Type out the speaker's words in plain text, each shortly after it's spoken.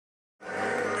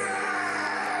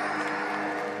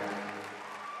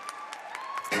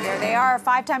There they are,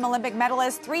 5-time Olympic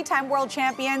medalists, 3-time world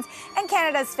champions, and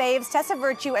Canada's faves, Tessa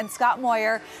and Scott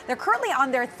Moir. They're currently on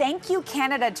their Thank You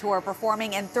Canada tour,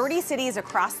 performing in 30 cities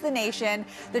across the nation.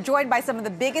 They're joined by some of the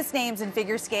biggest names in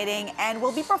figure skating and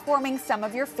will be performing some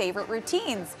of your favorite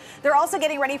routines. They're also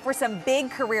getting ready for some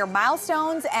big career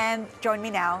milestones, and join me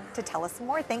now to tell us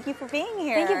more. Thank you for being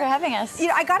here. Thank you for having us. You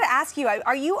know, I got to ask you,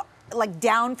 are you like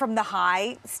down from the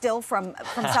high still from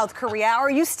South Korea, or are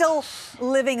you still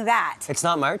living that? It's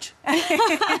not March.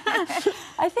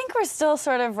 I think we're still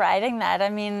sort of riding that. I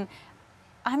mean,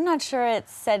 I'm not sure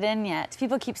it's set in yet.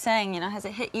 People keep saying, you know, has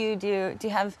it hit you? Do you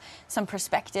have some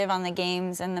perspective on the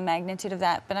games and the magnitude of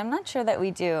that? But I'm not sure that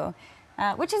we do,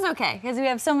 which is okay, because we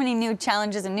have so many new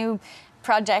challenges and new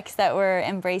projects that we're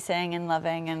embracing and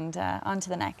loving, and on to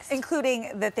the next.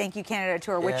 Including the Thank You Canada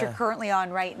tour, which you're currently on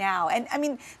right now. And I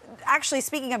mean, actually,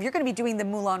 speaking of, you're going to be doing the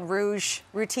Moulin Rouge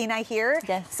routine, I hear.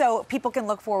 Yes. So people can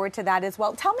look forward to that as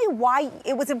well. Tell me why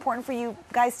it was important for you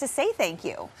guys to say thank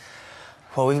you.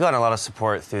 Well, we've gotten a lot of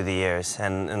support through the years,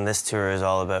 and this tour is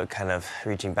all about kind of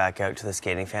reaching back out to the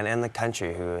skating fan and the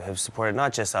country who have supported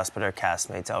not just us, but our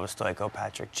castmates, Elvis Stoico,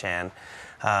 Patrick Chan,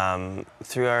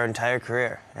 through our entire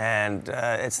career. And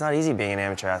it's not easy being an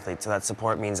amateur athlete, so that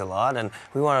support means a lot. And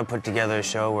we want to put together a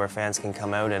show where fans can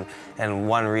come out and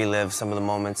one, relive some of the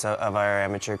moments of our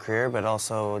amateur career, but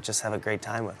also just have a great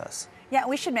time with us. Yeah,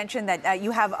 we should mention that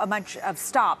you have a bunch of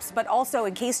stops, but also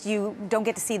in case you don't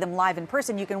get to see them live in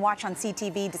person, you can watch on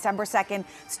CTV December 2nd.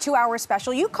 It's a 2-hour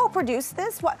special. You co-produced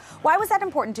this. Why was that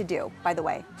important to do, by the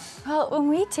way? Well, when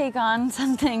we take on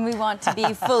something, we want to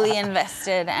be fully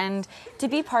invested, and to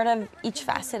be part of each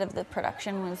facet of the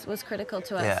production was critical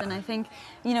to us. Yeah. And I think,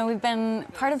 you know, we've been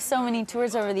part of so many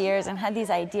tours over the years and had these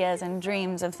ideas and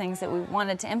dreams of things that we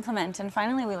wanted to implement, and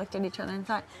finally we looked at each other and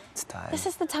thought, it's time. This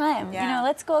is the time. Yeah. You know,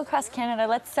 let's go across Canada.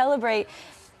 Let's celebrate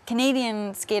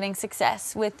Canadian skating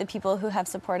success with the people who have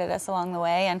supported us along the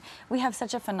way. And we have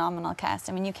such a phenomenal cast.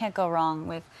 I mean, you can't go wrong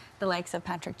with the likes of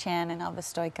Patrick Chan and Elvis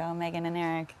Stoico, Megan and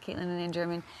Eric, Caitlin and Andrew. I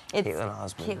mean, it's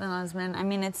Caitlin Osmond. I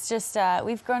mean, it's just,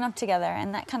 we've grown up together,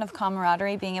 and that kind of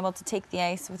camaraderie, being able to take the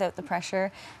ice without the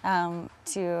pressure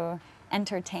to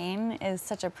entertain, is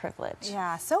such a privilege.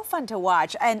 Yeah, so fun to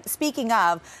watch. And speaking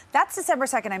of, that's December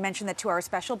 2nd. I mentioned the 2-hour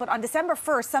special, but on December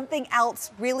 1st, something else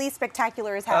really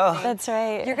spectacular is happening. Oh, that's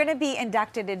right. You're going to be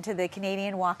inducted into the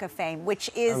Canadian Walk of Fame,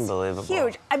 which is unbelievable.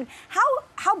 Huge. I mean,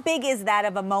 how big is that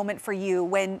of a moment for you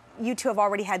when you two have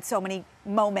already had so many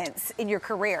moments in your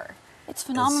career? It's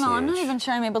phenomenal. I'm not even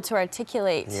sure I'm able to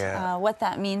articulate what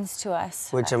that means to us.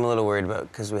 Which I'm a little worried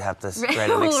about, because we have to write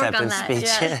an acceptance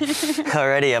speech.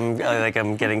 Already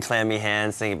I'm getting clammy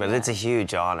hands thinking, but it's a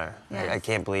huge honor. Yes. I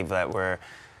can't believe that we're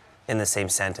in the same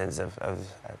sentence of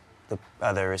the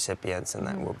other recipients, and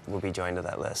that we'll be joined to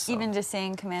that list. So. Even just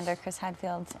seeing Commander Chris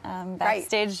Hadfield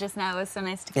backstage just now was so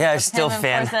nice to I still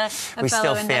fan. We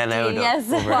still fan out. Yes.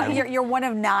 Well, you're one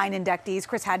of 9 inductees.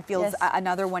 Chris Hadfield's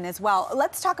another one as well.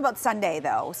 Let's talk about Sunday,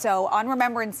 though. So on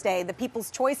Remembrance Day, the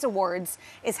People's Choice Awards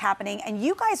is happening, and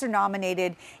you guys are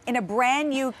nominated in a brand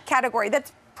new category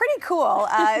that's pretty cool.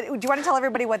 Do you want to tell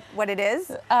everybody what it is?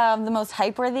 The most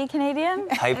hype-worthy Canadian?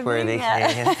 Hype-worthy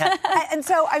Canadian. And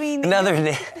so, I mean...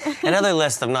 Another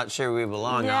list I'm not sure we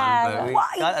belong on, but we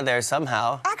got there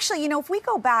somehow. Actually, you know, if we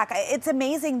go back, it's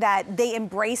amazing that they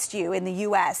embraced you in the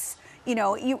U.S. You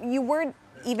know, you weren't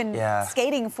even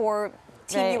skating for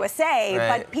Team USA,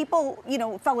 but people, you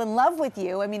know, fell in love with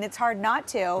you. I mean, it's hard not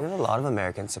to. We have a lot of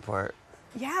American support.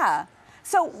 Yeah.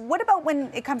 So what about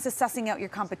when it comes to sussing out your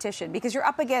competition? Because you're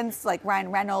up against like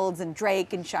Ryan Reynolds and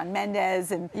Drake and Shawn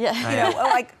Mendes and you know,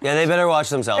 like they better watch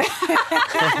themselves.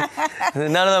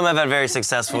 None of them have had very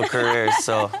successful careers,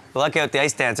 so lucky out the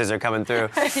ice dancers are coming through.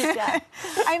 I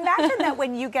imagine that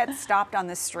when you get stopped on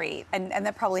the street, and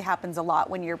that probably happens a lot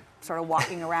when you're sort of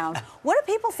walking around, what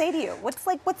do people say to you? What's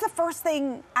the first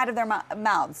thing out of their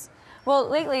mouths? Well,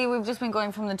 lately we've just been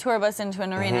going from the tour bus into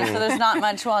an arena, so there's not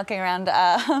much walking around.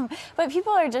 But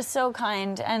people are just so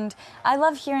kind, and I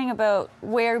love hearing about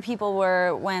where people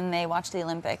were when they watched the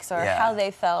Olympics, or how they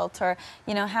felt, or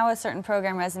you know, how a certain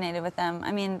program resonated with them.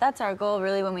 I mean, that's our goal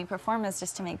really when we perform, is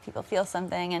just to make people feel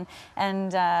something,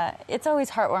 and it's always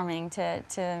heartwarming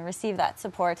to receive that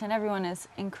support. And everyone is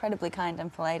incredibly kind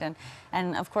and polite,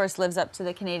 and of course lives up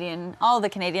to all the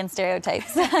Canadian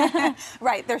stereotypes.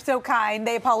 Right, they're so kind.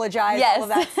 They apologize. All of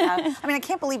that stuff. I mean, I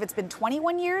can't believe it's been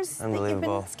 21 years that you've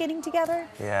been skating together.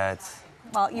 Yeah, it's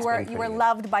Well, you were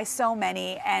loved by so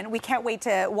many, and we can't wait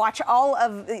to watch all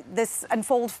of this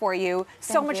unfold for you.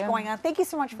 So much going on. Thank you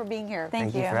so much for being here.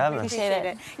 Thank you for having us. Appreciate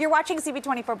it. You're watching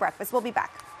CP24 Breakfast. We'll be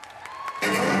back.